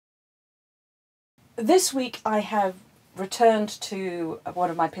This week I have returned to one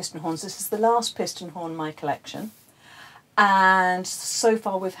of my piston horns. This is the last piston horn in my collection. And so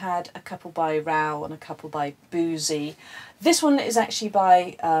far we've had a couple by Raoux and a couple by Boosey. This one is actually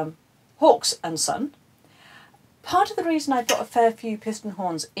by Hawkes and Son. Part of the reason I've got a fair few piston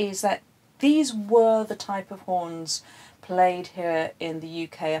horns is that these were the type of horns played here in the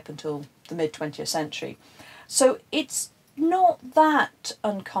UK up until the mid-20th century. So it's not that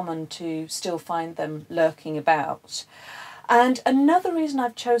uncommon to still find them lurking about. And another reason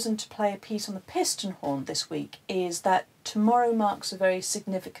I've chosen to play a piece on the piston horn this week is that tomorrow marks a very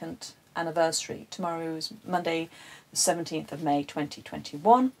significant anniversary. Tomorrow is Monday the 17th of May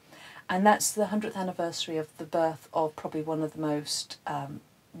 2021, and that's the 100th anniversary of the birth of probably one of the most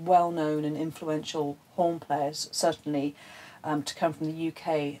well-known and influential horn players, certainly to come from the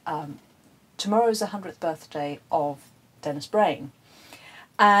UK. Tomorrow is the 100th birthday of Dennis Brain,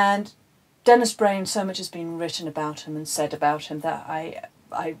 and Dennis Brain, so much has been written about him and said about him that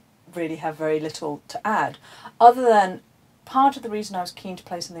I really have very little to add, other than part of the reason I was keen to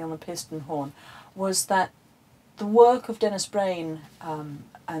play something on the piston horn was that the work of Dennis Brain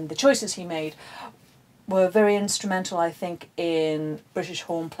and the choices he made were very instrumental, I think, in British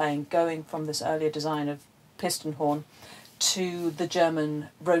horn playing, going from this earlier design of piston horn to the German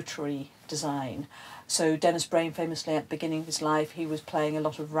rotary design. So Dennis Brain, famously at the beginning of his life, he was playing a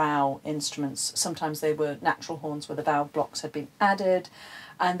lot of Raoux instruments. Sometimes they were natural horns where the valve blocks had been added,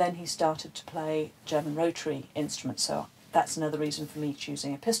 and then he started to play German rotary instruments. So that's another reason for me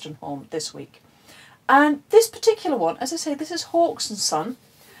choosing a piston horn this week. And this particular one, as I say, this is Hawkes and Son,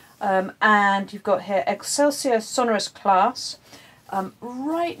 and you've got here Excelsior Sonorous Class.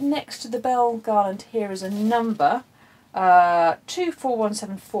 Right next to the bell garland here is a number,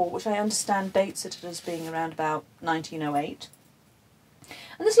 24174, which I understand dates it as being around about 1908.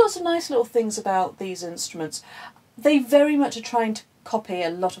 And there's lots of nice little things about these instruments. They very much are trying to copy a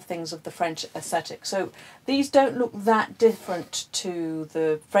lot of things of the French aesthetic, so these don't look that different to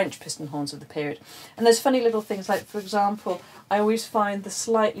the French piston horns of the period. And there's funny little things like, for example, I always find the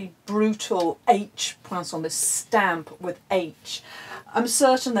slightly brutal H poinçon, this stamp with H. I'm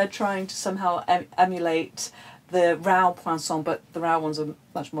certain they're trying to somehow emulate the Raoux poinçon, but the Raoux ones are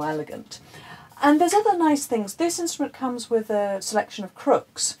much more elegant. And there's other nice things. This instrument comes with a selection of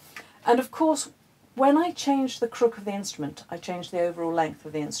crooks, and of course when I change the crook of the instrument, I change the overall length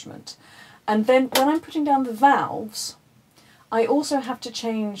of the instrument. And then when I'm putting down the valves, I also have to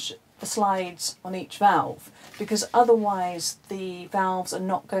change the slides on each valve, because otherwise the valves are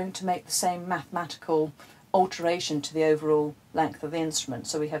not going to make the same mathematical alteration to the overall length of the instrument.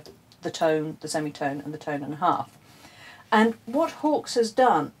 So we have the tone, the semitone, and the tone and a half. And what Hawkes has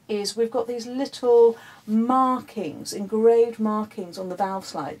done is we've got these little markings, engraved markings on the valve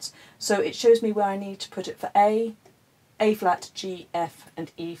slides. So it shows me where I need to put it for A flat, G, F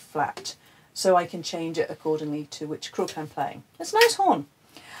and E flat. So I can change it accordingly to which crook I'm playing. It's a nice horn.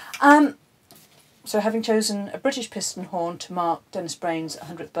 So having chosen a British piston horn to mark Dennis Brain's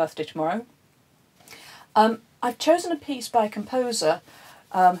 100th birthday tomorrow, I've chosen a piece by a composer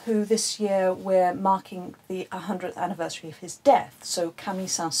who this year we're marking the 100th anniversary of his death, so Camille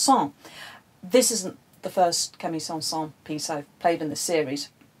Saint-Saëns. This isn't the first Camille Saint-Saëns piece I've played in this series.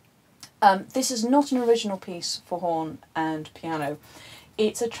 This is not an original piece for horn and piano.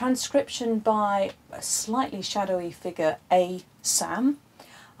 It's a transcription by a slightly shadowy figure, A. Sam.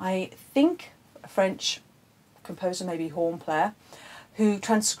 I think a French composer, maybe horn player, who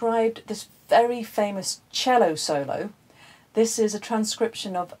transcribed this very famous cello solo. This is a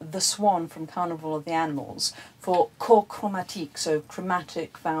transcription of The Swan from Carnival of the Animals for cor chromatique, so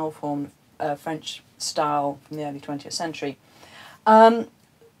chromatic valve horn, French style from the early 20th century.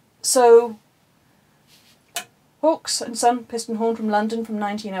 So Hawkes and Son piston horn from London from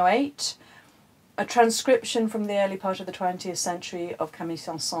 1908, a transcription from the early part of the 20th century of Camille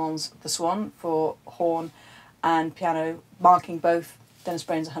Saint-Saëns' The Swan for horn and piano, marking both Dennis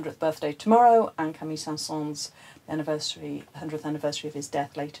Brain's 100th birthday tomorrow and Camille Saint-Saëns' 100th anniversary of his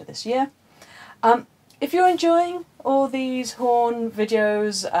death later this year. If you're enjoying all these horn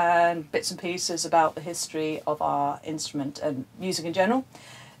videos and bits and pieces about the history of our instrument and music in general,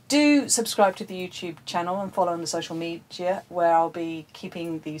 do subscribe to the YouTube channel and follow on the social media, where I'll be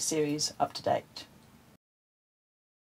keeping these series up to date.